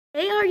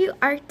Hey, are you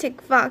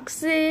Arctic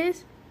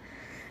Foxes?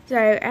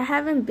 Sorry, I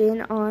haven't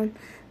been on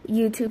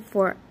YouTube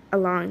for a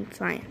long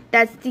time.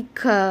 That's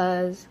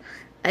because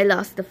I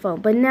lost the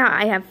phone. But now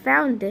I have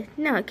found it.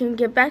 Now I can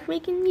get back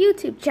making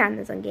YouTube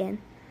channels again.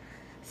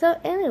 So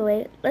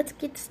anyway, let's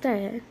get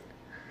started.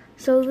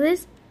 So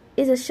this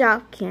is a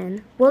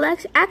Shopkin. Well,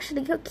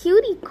 actually a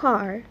Cutie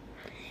car.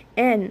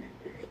 And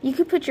you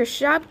can put your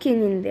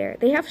Shopkin in there.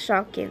 They have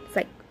Shopkins,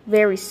 like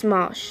very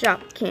small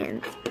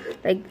Shopkins.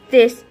 Like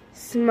this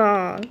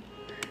small.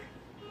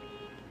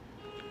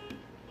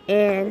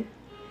 And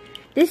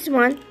this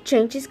one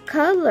changes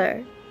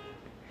color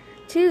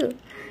too.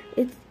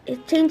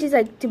 It changes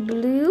like to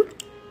blue.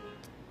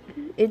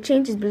 It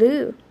changes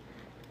blue.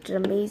 It's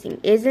amazing,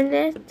 isn't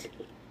it?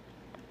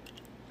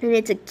 And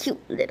it's a cute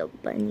little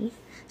bunny.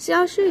 See,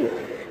 I'll show you.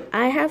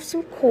 I have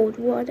some cold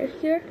water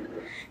here.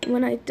 And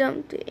when I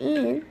dumped it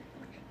in,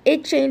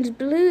 it changed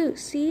blue.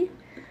 See?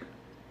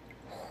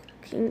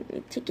 Can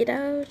you take it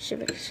out?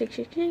 Shake, shake,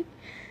 shake, shake.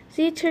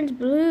 See, it turns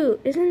blue.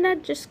 Isn't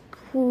that just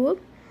cool?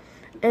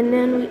 And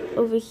then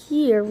over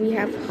here we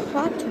have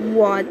hot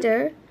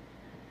water.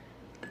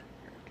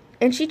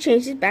 And she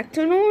changes back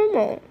to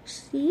normal.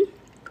 See?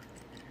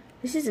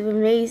 This is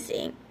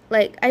amazing.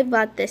 Like, I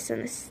bought this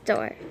in the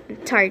store, in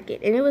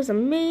Target, and it was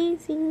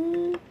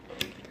amazing.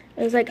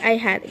 It was like, I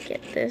had to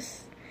get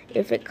this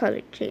if it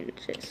color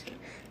changes.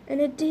 And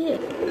it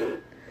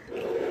did.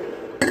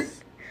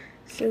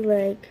 So,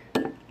 like,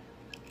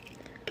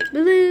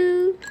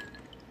 blue,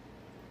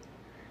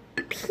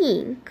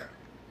 pink,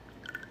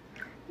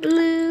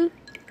 blue,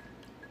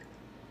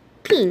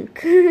 pink.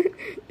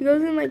 It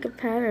goes in like a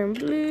pattern.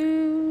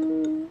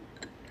 Blue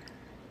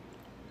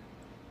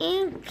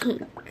and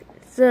pink.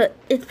 So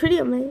it's pretty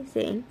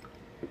amazing.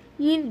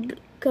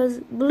 Because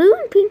blue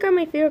and pink are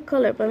my favorite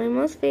color, but my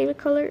most favorite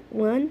color,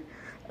 one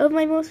of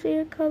my most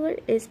favorite color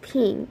is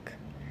pink.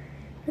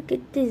 Look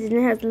at this, and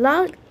it has a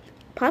lot of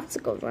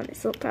popsicles on it,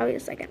 so probably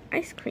it's like an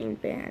ice cream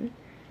van.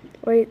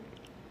 Or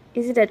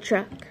is it a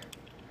truck?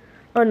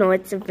 Oh no,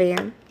 it's a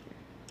van.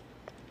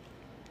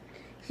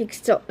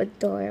 She's so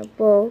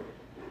adorable.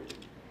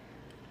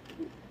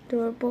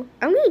 Adorable.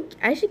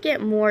 I should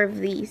get more of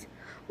these.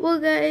 Well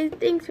guys,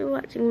 thanks for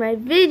watching my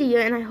video,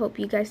 and I hope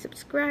you guys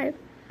subscribe.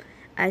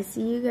 I'll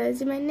see you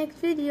guys in my next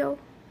video.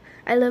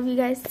 I love you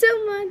guys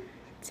so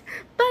much.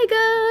 Bye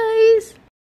guys.